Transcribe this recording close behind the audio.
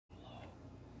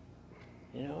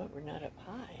You know what? We're not up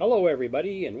high. Hello,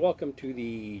 everybody, and welcome to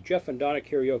the Jeff and Donna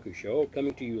Karaoke Show,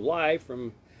 coming to you live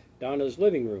from Donna's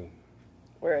living room.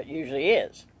 Where it usually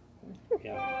is.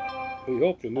 Yeah, we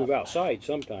hope to move outside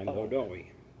sometime, though, don't we?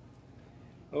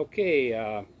 Okay,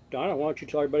 Donna, why don't you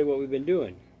tell everybody what we've been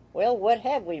doing? Well, what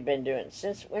have we been doing?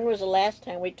 Since when was the last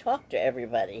time we talked to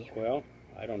everybody? Well,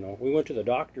 I don't know. We went to the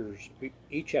doctor's. We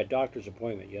each had doctor's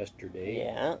appointment yesterday.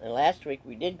 Yeah, and last week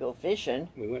we did go fishing.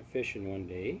 We went fishing one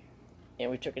day. And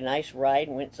we took a nice ride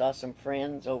and went and saw some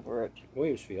friends over at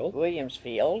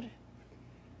Williamsfield.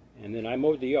 And then I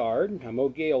mowed the yard. I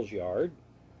mowed Gail's yard.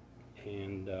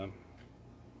 And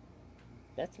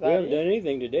that's about we haven't it. done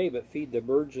anything today but feed the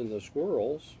birds and the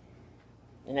squirrels.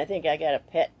 And I think I got a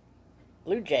pet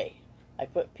blue jay. I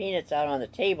put peanuts out on the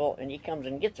table and he comes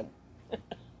and gets them.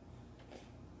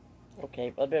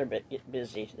 Okay, well, I better get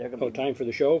busy. They're gonna time for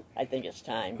the show? I think it's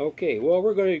time. Okay, well,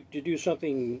 we're going to do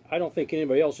something I don't think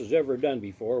anybody else has ever done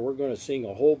before. We're going to sing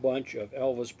a whole bunch of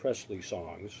Elvis Presley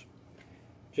songs,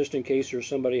 just in case there's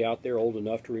somebody out there old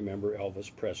enough to remember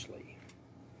Elvis Presley.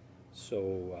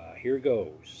 So, here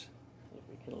goes. If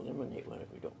we can eliminate one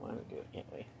if we don't want to do it,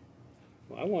 can't we?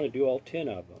 Well, I want to do all 10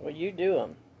 of them. Well, you do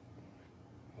them.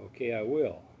 Okay, I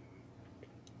will.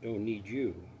 Don't need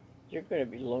you. You're going to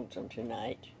be lonesome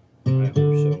tonight. I hope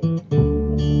so.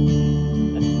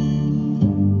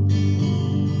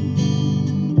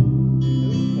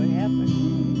 What happened?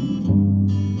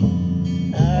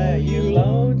 Are you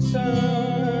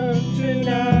lonesome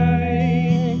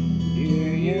tonight? Do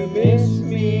you miss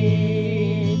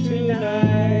me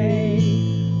tonight?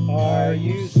 Are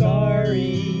you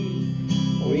sorry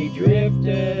we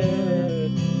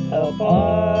drifted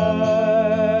apart?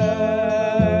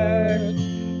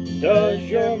 Does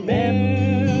your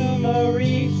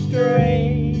memory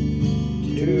stray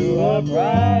to a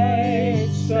bright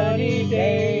sunny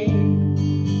day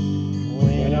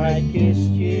when I kissed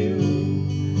you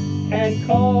and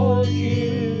called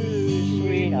you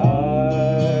sweetheart?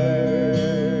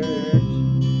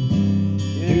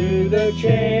 Do the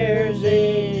chairs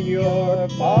in your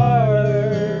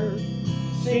parlor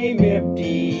seem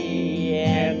empty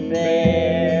and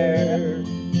bare?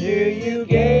 Do you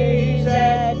gaze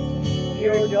at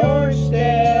your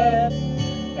doorstep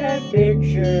and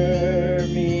picture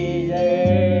me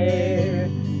there?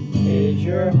 Is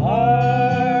your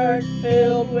heart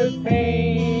filled with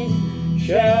pain?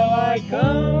 Shall I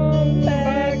come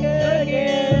back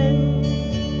again?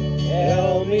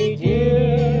 Tell me,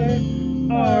 dear,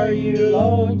 are you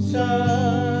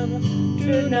lonesome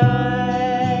tonight?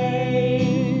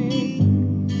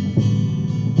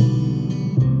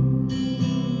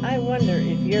 I wonder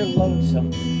if you're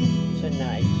lonesome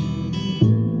tonight.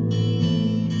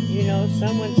 You know,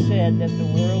 someone said that the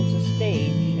world's a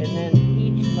stage and then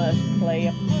each must play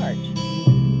a part.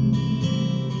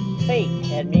 Fate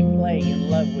had me playing in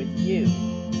love with you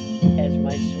as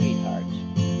my sweetheart.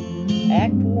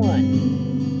 Act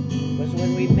 1 was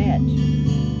when we met.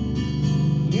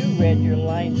 You read your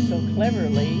lines so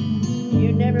cleverly,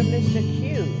 you never missed a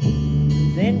cue.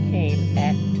 Then came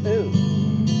Act 2.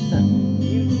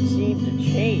 You seemed to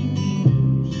change.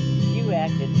 You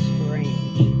acted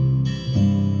strange.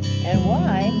 And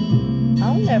why?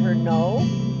 I'll never know.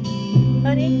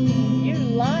 Honey, you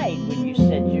lied when you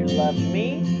said you loved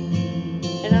me.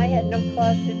 And I had no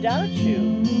cause to doubt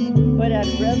you. But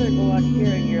I'd rather go on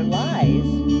hearing your lies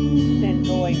than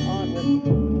going on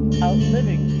with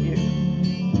outliving you.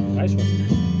 Nice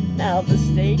one. Now the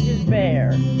stage is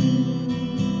bare.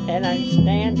 And I'm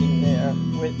standing there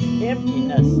with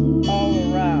emptiness all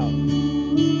around.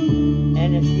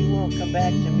 And if you won't come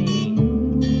back to me,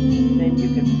 then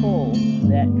you can pull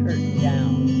that curtain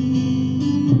down.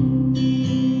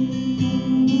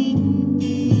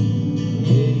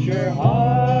 Is your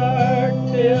heart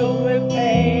filled with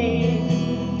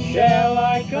pain? Shall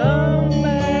I come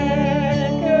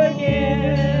back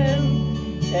again?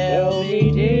 Tell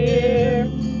me, dear,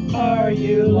 are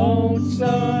you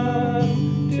lonesome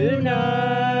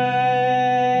tonight?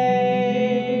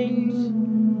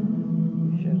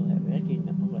 She'll have Becky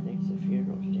know what it's the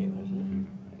funeral's day, wasn't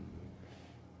it?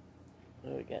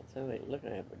 Well, we got somebody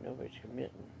looking at it, but nobody's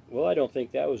committing. Well, I don't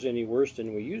think that was any worse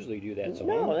than we usually do that song.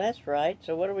 No, that's right.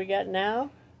 So what do we got now?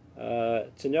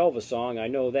 It's an Elvis song, I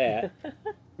know that.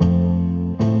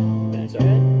 That's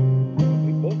good.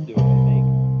 We both do it, I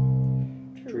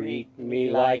think. Treat me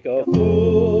like a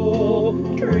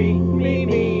fool, treat me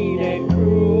mean and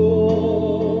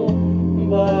cruel,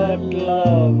 but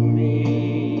love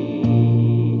me.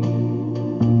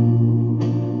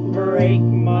 Break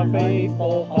my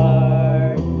faithful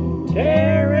heart,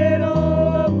 tear it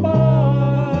all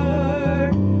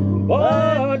apart,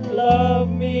 but love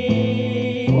me.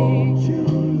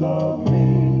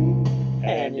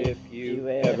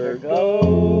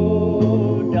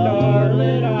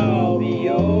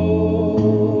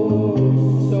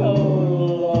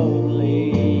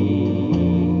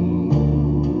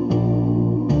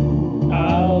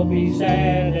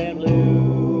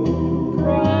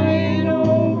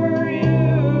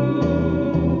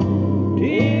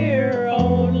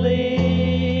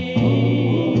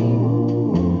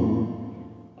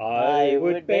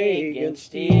 beg and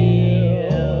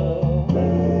steal,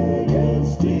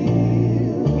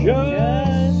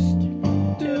 just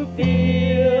to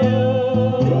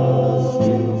feel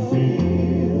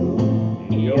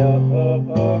your heart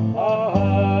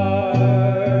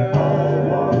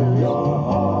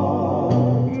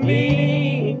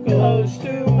beating close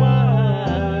to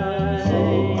mine.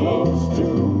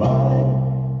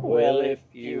 Well, if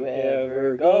you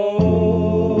ever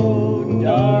go,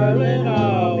 darling,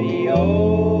 I'll be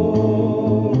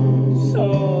oh so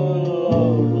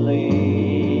lonely.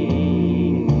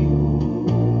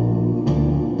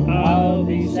 I'll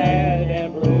be sad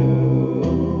and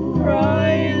blue,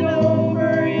 crying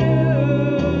over you,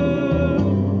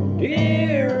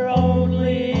 dear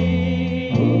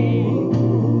only.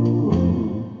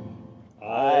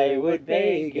 I would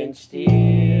beg and steal,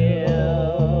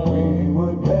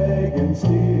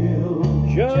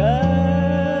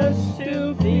 just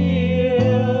to feel,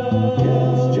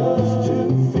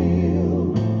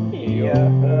 your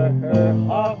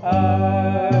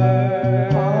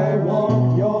heart. I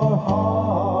want your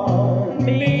heart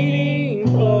Beating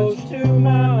close to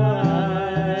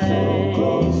mine. so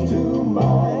close to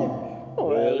mine.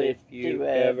 Well, if you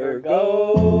ever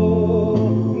go,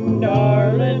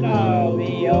 darling, I'll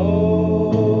be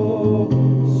oh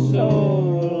so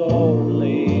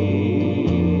lonely.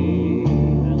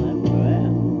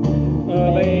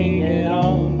 Begging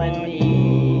on my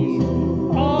knees,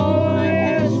 all I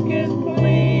ask is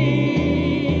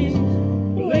please,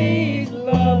 please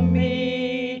love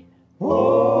me.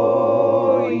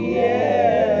 Oh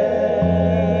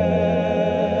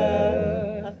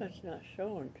yeah. How come it's not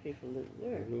showing people that I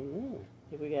there? don't know.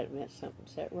 Have we got met something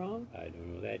set wrong? I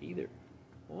don't know that either.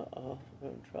 Uh-oh, we're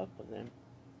in trouble then.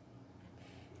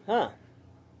 Huh.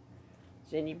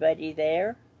 Is anybody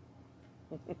there?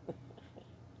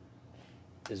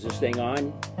 Is this thing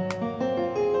on? There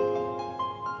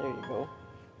you go.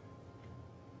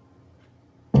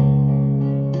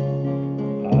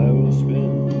 I will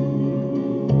spend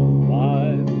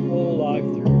my whole life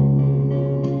through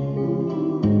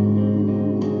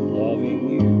loving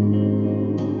you,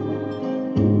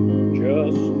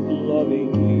 just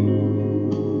loving you.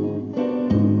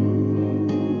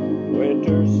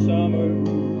 Winter, summer,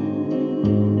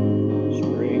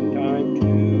 springtime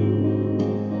too.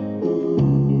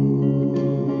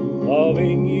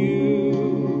 Loving you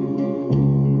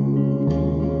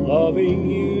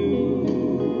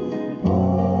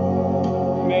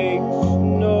makes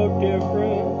no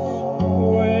difference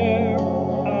where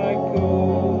I go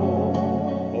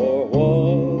or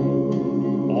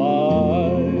what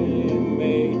I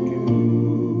may do.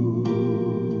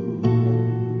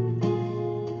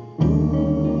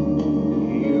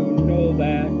 You know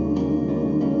that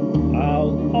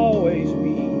I'll always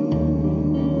be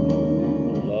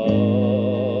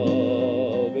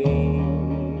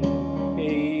loving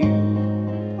you,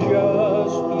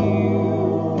 just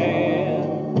you.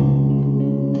 And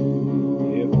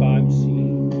if I'm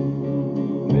seen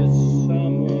with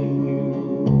someone new,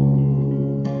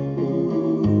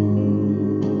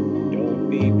 don't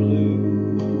be blue,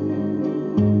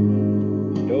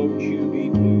 don't you be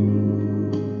blue.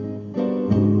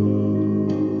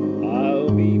 I'll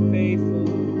be faithful,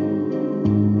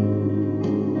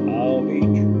 I'll be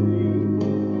true,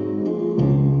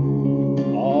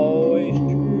 always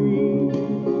true,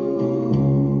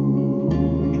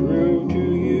 true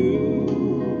to you.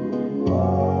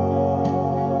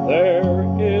 There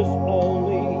is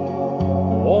only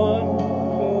one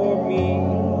for me,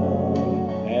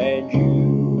 and you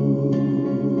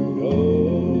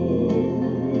know.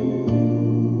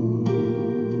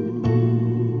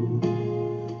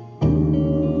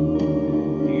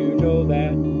 You know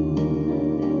that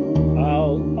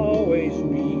I'll always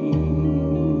be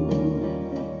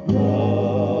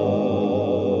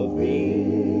loving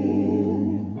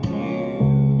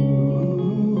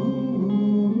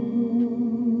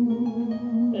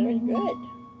Very good. you.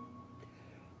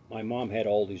 My mom had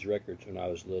all these records when I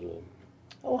was little.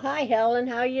 Oh, hi, Helen.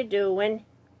 How you doing?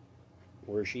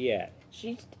 Where's she at?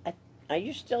 She's. Are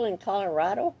you still in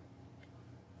Colorado?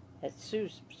 That's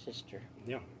Sue's sister.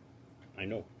 Yeah, I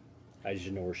know. I just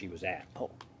didn't know where she was at. Oh.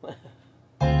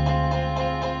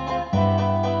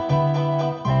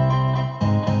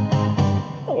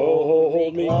 Oh,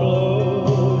 hold me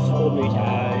close, hold me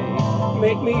tight,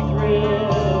 make me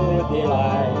thrill with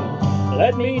delight.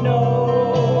 Let me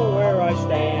know where I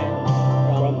stand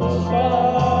from the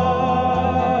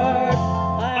start.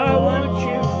 I want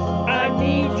you, I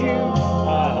need you,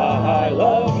 I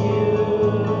love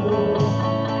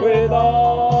you with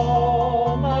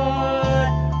all my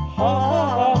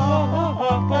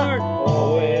heart.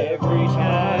 Oh, every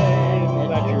time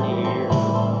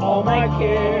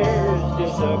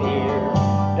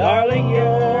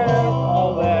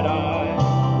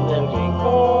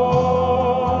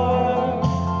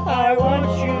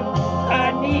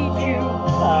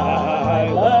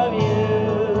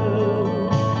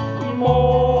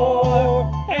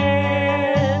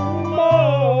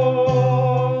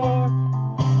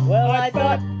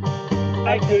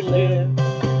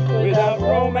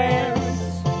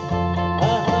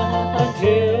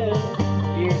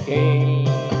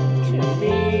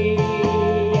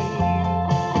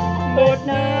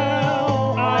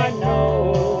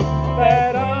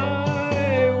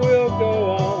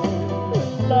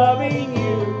loving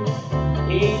you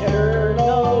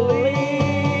eternally.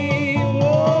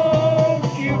 Won't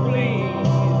you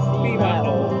please be my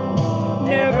own?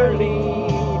 Never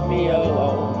leave me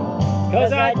alone,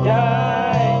 'cause I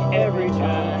die every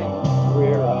time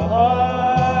we're apart.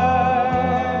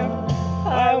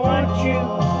 I want you,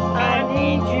 I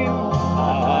need you,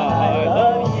 I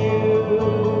love you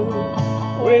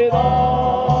with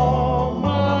all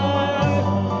my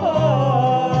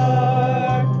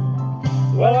heart.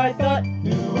 Well, I thought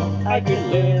I could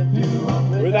live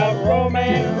without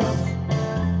romance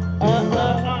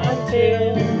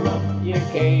until you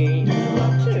came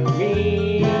to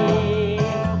me.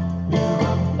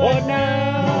 But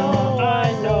now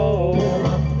I know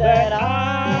that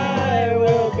I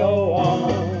will go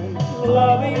on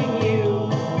loving you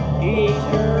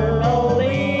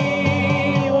eternally.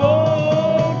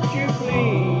 Won't you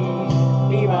please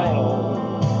be my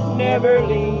own? Never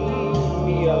leave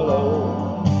me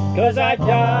alone, 'cause I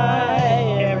die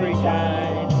every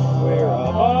time we're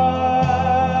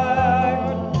apart.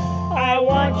 I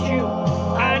want you,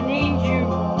 I need you,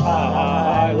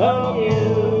 I love you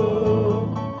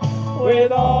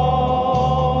with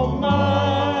all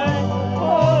my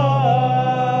heart.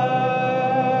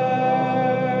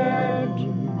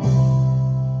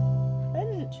 That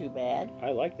isn't too bad.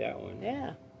 I like that one.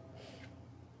 Yeah.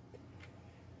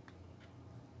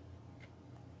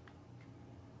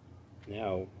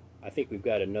 Now, I think we've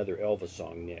got another Elvis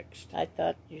song next. I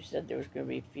thought you said there was going to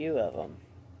be a few of them.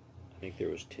 I think there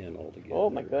was 10 altogether. Oh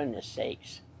my goodness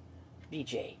sakes.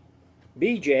 BJ.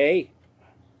 BJ.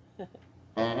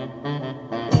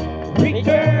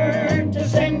 Return to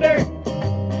sender.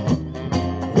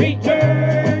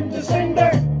 Return to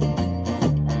sender.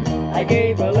 I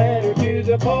gave a letter to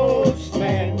the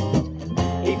postman.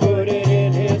 He put it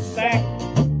in his sack.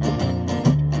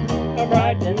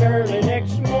 Bright and early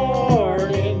next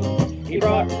morning, he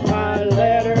brought my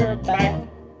letter back.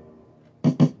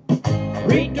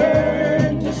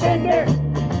 Return to sender.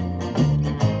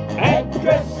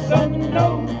 Address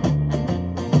unknown.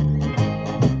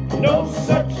 No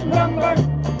such number.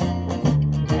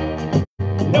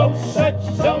 No such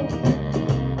zone.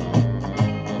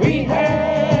 We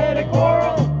had a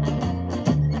quarrel,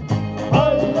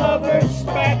 a lover's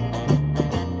spat.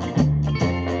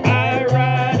 I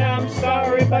write, I'm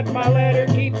sorry, but my letter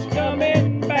keeps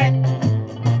coming back.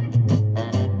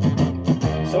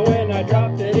 So when I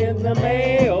dropped it in the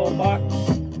mailbox,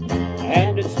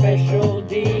 and it's special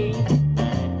D,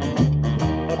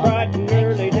 bright and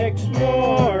early next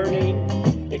morning,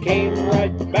 it came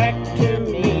right back to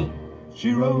me.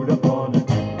 She wrote upon it.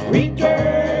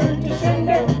 Return to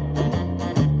sender.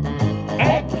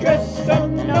 Address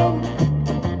unknown.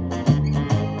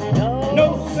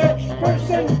 No such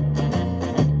person.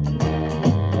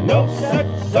 No such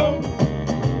zone.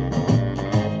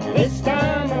 This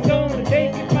time I'm gonna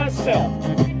take it myself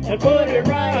and put it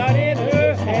right in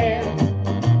her hand.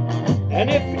 And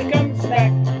if it comes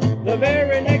back the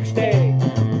very next day,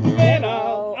 then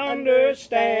I'll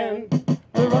understand.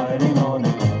 The writing on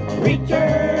it.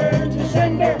 Return to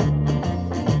sender.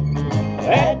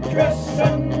 Address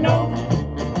unknown.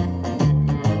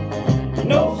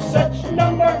 No such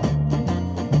number.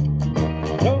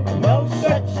 No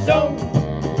such zone.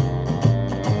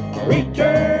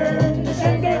 Return to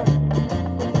sender.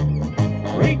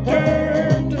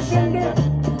 Return to sender.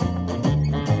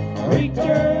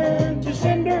 Return to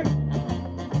sender.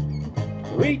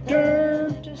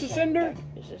 Return to sender.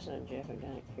 Is this on Jeff and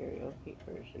Donna karaoke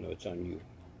version? No, it's on you.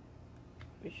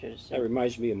 We should have That sent.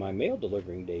 reminds me of my mail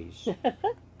delivering days.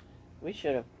 We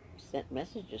should have sent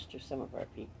messages to some of our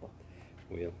people,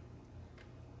 Well,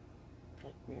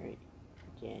 like Mary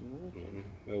Daniel,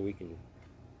 well, we can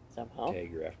somehow.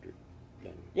 tag her after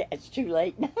done. Yeah, it's too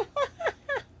late.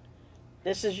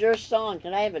 This is your song.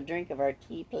 Can I have a drink of our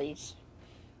tea, please?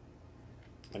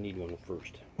 I need one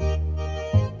first.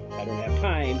 I don't have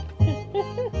time.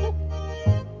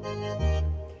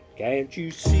 Can't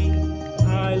you see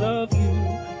I love you?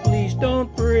 Please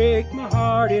don't break my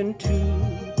heart in two.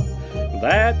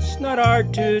 That's not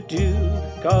hard to do,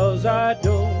 'cause I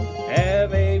don't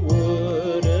have a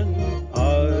wooden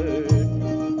heart.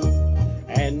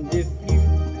 And if you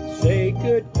say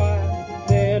goodbye,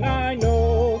 then I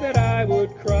know that I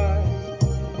would cry.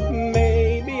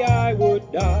 Maybe I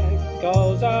would die,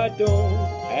 'cause I don't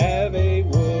have a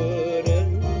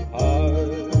wooden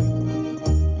heart.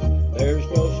 There's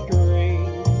no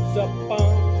strings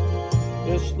upon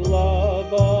this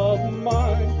love of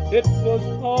mine. It was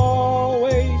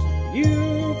always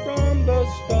you from the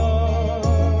start.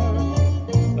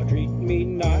 Treat me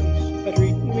nice,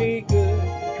 treat me good,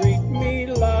 treat me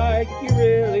like you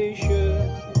really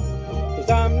should.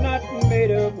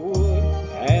 made of wood,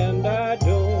 and I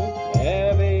don't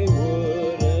have a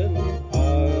wooden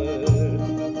heart.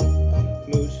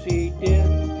 Musi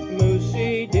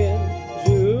din,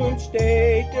 zoom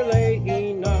stay delay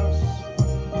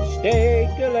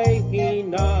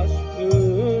nas,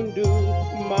 undu,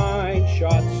 mine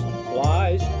shots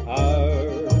flies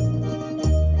hard.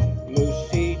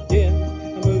 Musi din,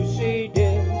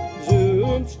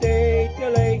 zoom stay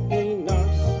delay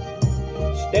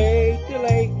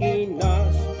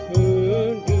nas,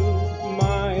 undu,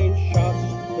 mine shots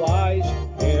flies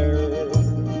air.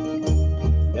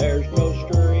 There's no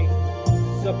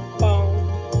strings upon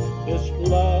this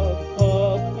love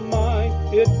of mine.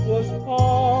 It was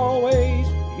always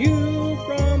you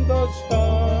from the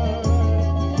start.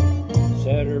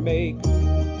 Setter may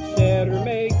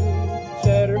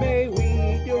we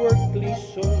do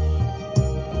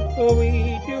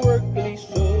workly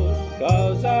souls,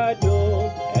 'cause I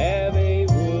don't have a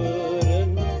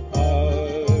wooden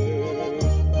heart.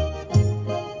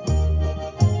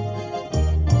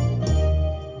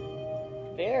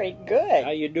 Very good.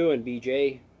 How you doing,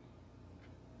 BJ?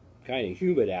 Kind of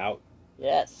humid out.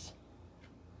 Yes.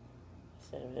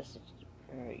 So this is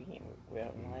we're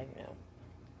out live now.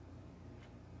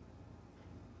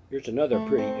 Here's another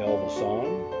pretty Elvis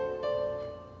song.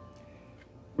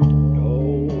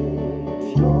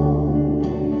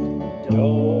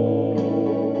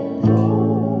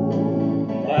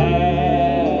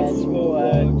 That's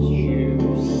what you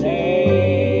say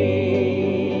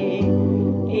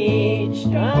each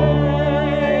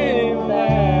time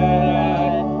that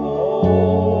I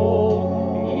hold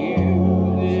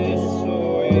you this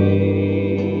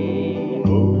way.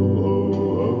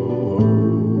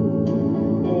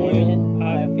 When I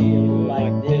feel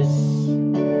like this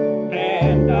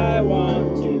and I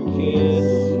want to kiss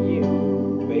you,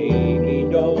 baby,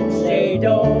 don't say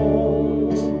don't.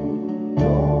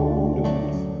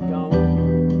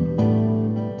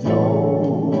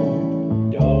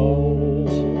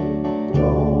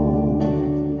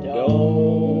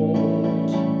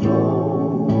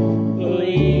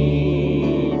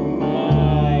 Leave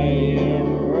my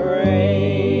embrace,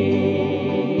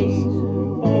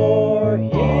 for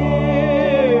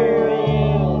here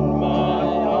in my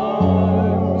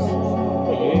arms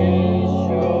is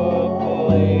your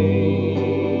place.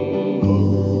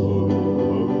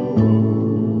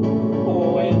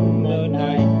 When the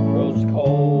night grows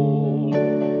cold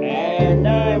and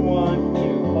I want to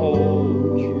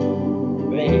hold you,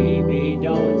 baby,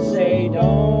 don't say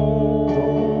don't.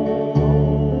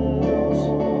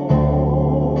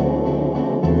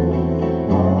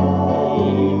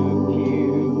 If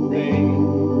you think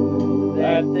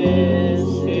that this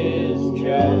is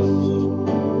just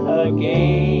a game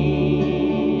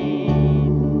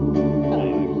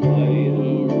I'm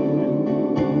playing,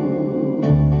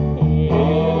 if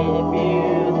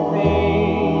you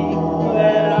think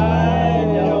that I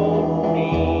don't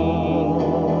mean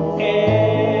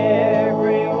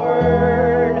every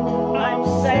word I'm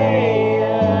saying,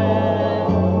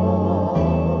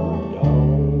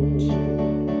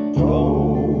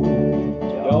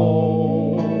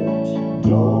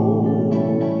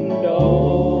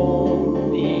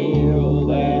 don't feel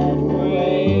that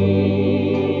way.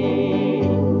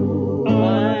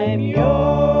 I'm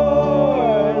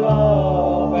your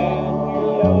love and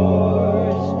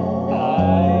yours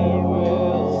I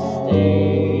will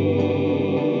stay.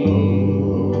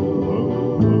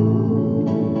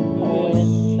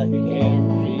 Listen, you can't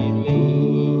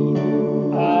believe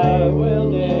I will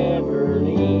never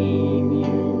leave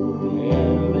you.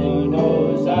 Heaven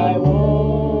knows I won't.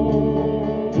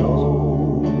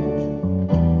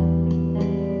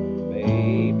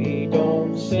 Baby,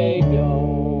 don't say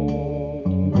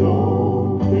don't.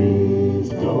 Don't, please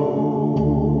don't.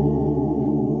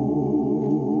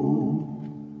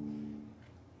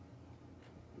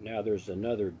 Now there's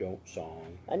another don't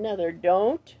song. Another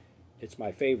don't? It's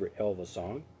my favorite Elvis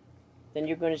song. Then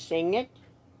you're going to sing it?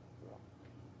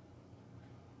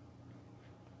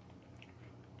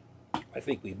 I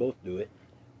think we both do it.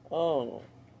 Oh,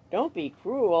 don't be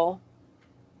cruel.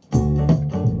 You're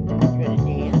going to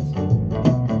dance?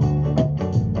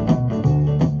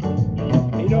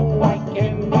 You know I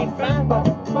can be found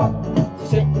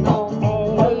sitting all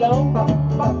alone.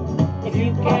 If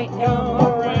you can't come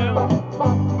around,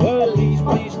 well, at least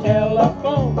please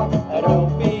telephone.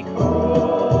 Don't be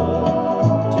cruel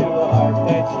to a heart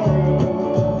that's true.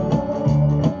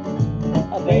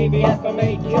 Baby, if I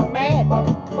made you mad,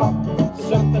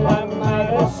 something I might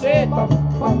have said,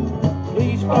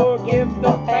 please forgive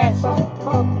the past.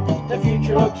 The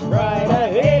future looks bright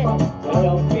ahead.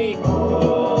 Don't be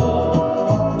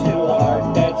cruel to a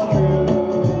heart that's true.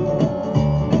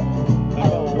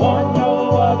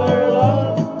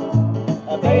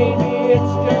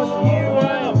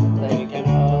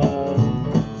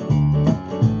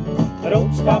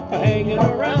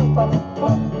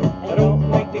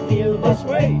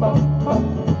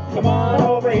 Come on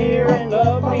over here and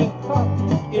love me.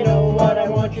 You know what I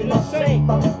want you to say.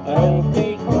 Don't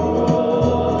be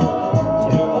cruel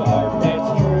to a heart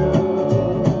that's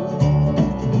true.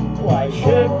 Why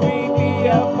should we be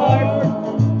apart?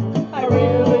 I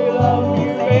really love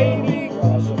you, baby,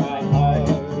 cross my heart.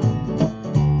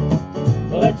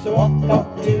 Let's walk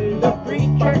up to the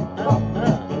preacher,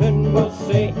 then we'll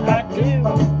say I do.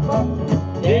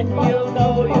 Then you'll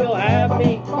know you'll have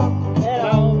me, and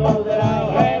I'll know that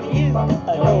I'll have you.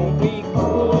 Don't be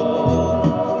cruel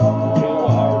to a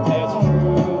heart that's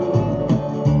true.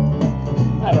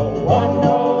 I don't want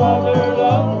no other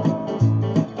love,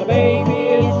 baby,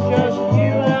 it's just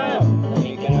you I'm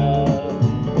thinking of.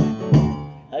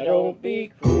 Don't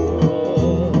be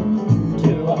cruel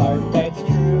to a heart that's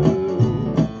true.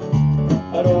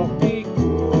 Don't be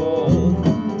cruel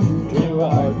to a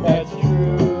heart that's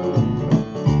true.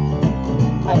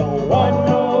 I don't want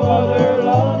no other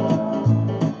love,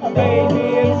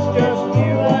 baby, it's just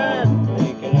you I'm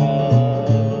thinking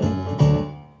of.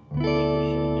 I think we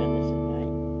should have done this at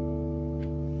night.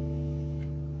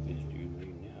 It's due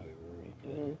late now. We've already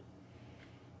done it.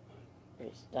 We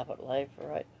stop it live for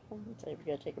right now and say we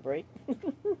gotta take a break. Do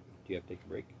you have to take a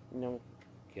break? No,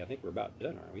 Yeah, I think we're about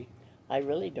done, aren't we? I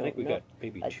really I don't think we know. got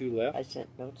maybe two left. I sent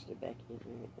notes to Becky and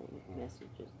everything,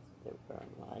 messages that were on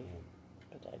live,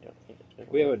 but I don't think it's gonna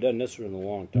We haven't done this one in a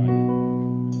long time.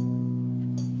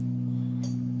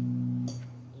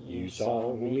 You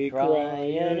saw me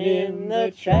crying in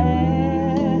the chapel.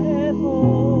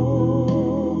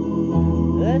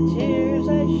 The tears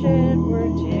I shed were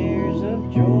tears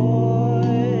of joy.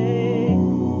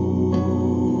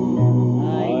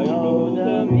 I know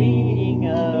the meaning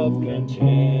of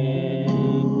contentment.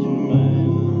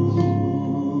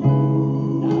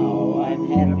 Now I'm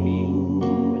happy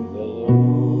with the Lord.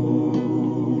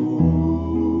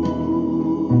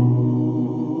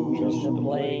 Just a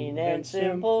plain and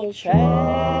simple chapel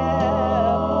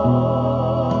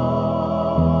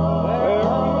where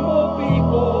humble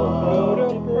people go to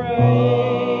pray.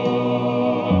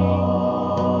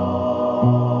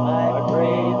 I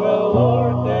pray the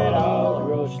Lord that I'll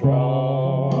grow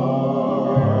stronger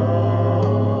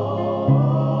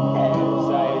as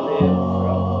I live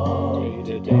from day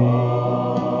to day.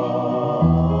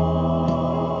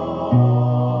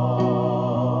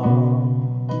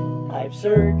 I've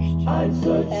searched, and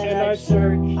I've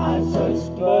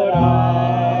searched, but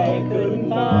I couldn't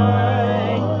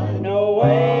find no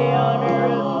way on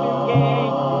earth to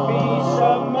gain peace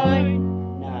of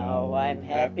mind. Now I'm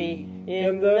happy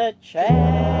in the chapel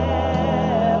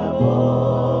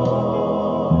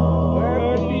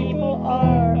where people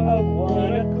are of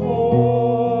one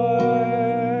accord.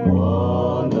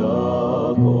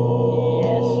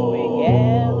 Yes, we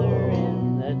gather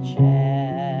in the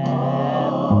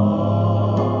chapel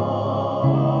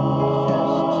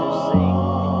just to sing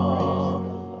and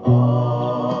praise the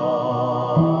Lord.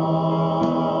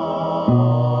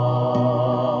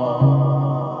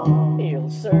 You'll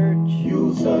search,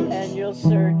 and you'll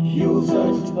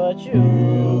search, but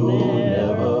you'll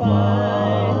never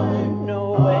find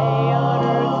no way on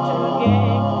earth to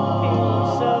gain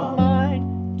peace of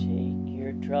mind. Take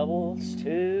your troubles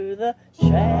to the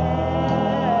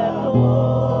chapel.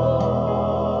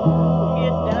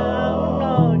 Get down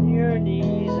on your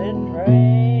knees and pray.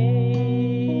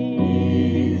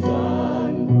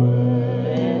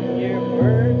 Then your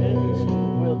burdens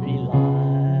will be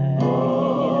lighter,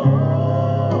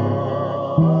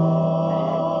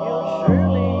 and you'll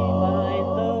surely find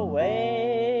the way.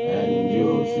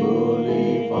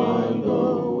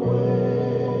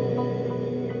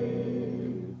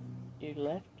 You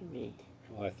left me.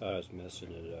 Well, I thought I was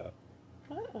messing it up.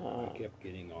 Oh. I kept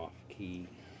getting off key.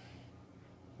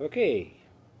 Okay.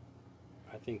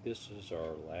 I think this is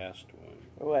our last one.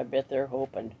 Oh, I bet they're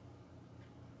hoping.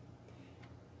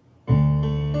 Maybe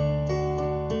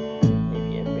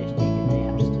everybody's taking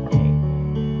naps today.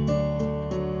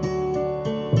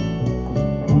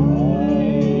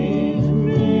 Wise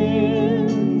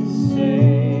men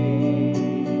say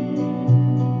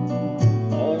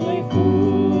only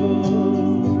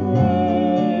fools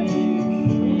rush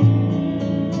in,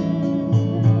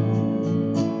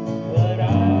 but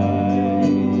I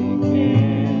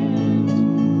can't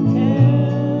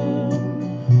help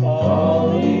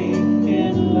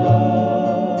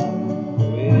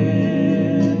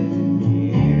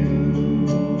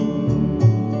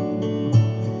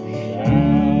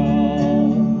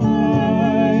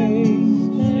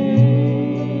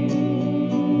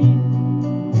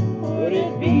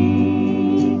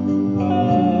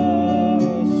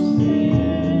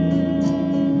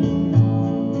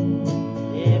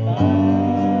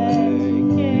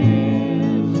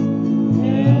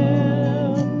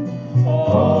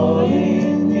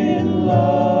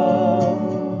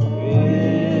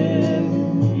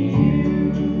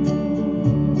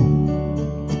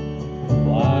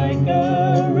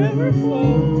river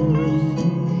flows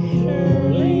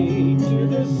surely to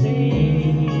the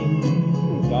sea.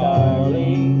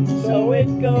 Darling, so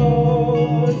it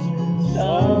goes.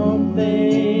 Some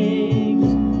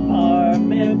things are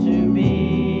meant to be.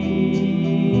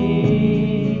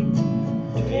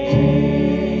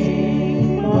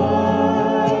 Take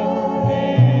my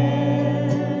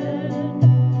hand,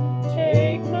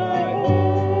 take my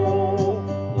whole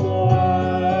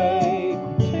life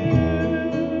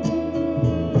too,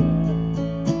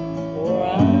 for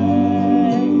I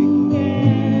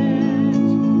can't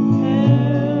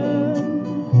help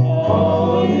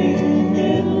falling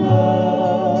in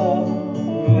love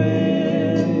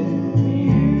with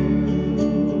you.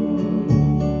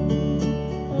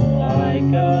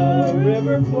 Like a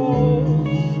river flows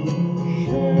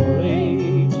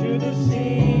surely to the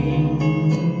sea.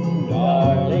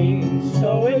 Darling,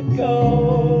 so it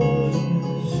goes.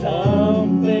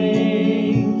 Some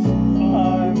things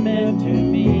are meant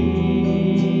to be.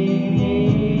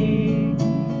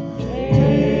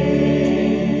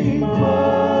 Take my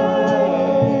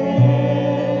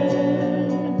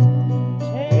hand,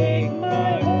 take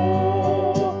my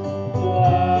whole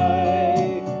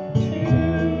life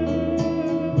too,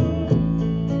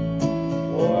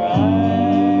 for I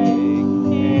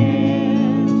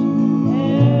can't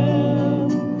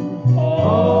help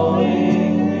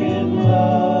falling in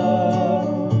love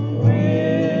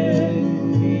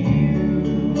with you.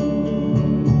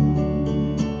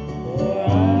 For I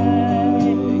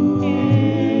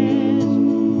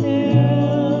can't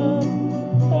help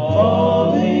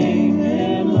falling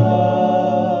in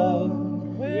love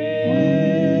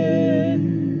with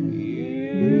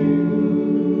you.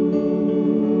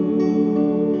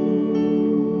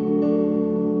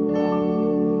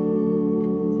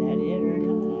 Is that it or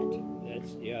not?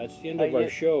 That's the end of our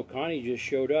show. Connie just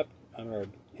showed up on our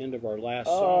end of our last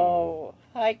song. Oh,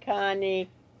 hi, Connie.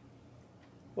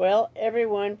 Well,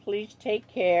 everyone, please take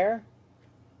care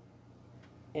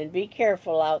and be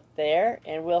careful out there,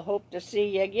 and we'll hope to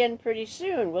see you again pretty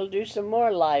soon. We'll do some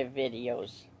more live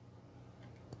videos.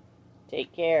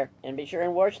 Take care, and be sure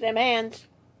and wash them hands.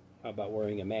 How about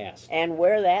wearing a mask? And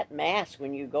wear that mask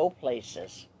when you go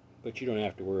places. But you don't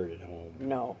have to wear it at home.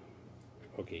 No.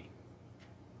 Okay.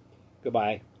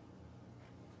 Goodbye.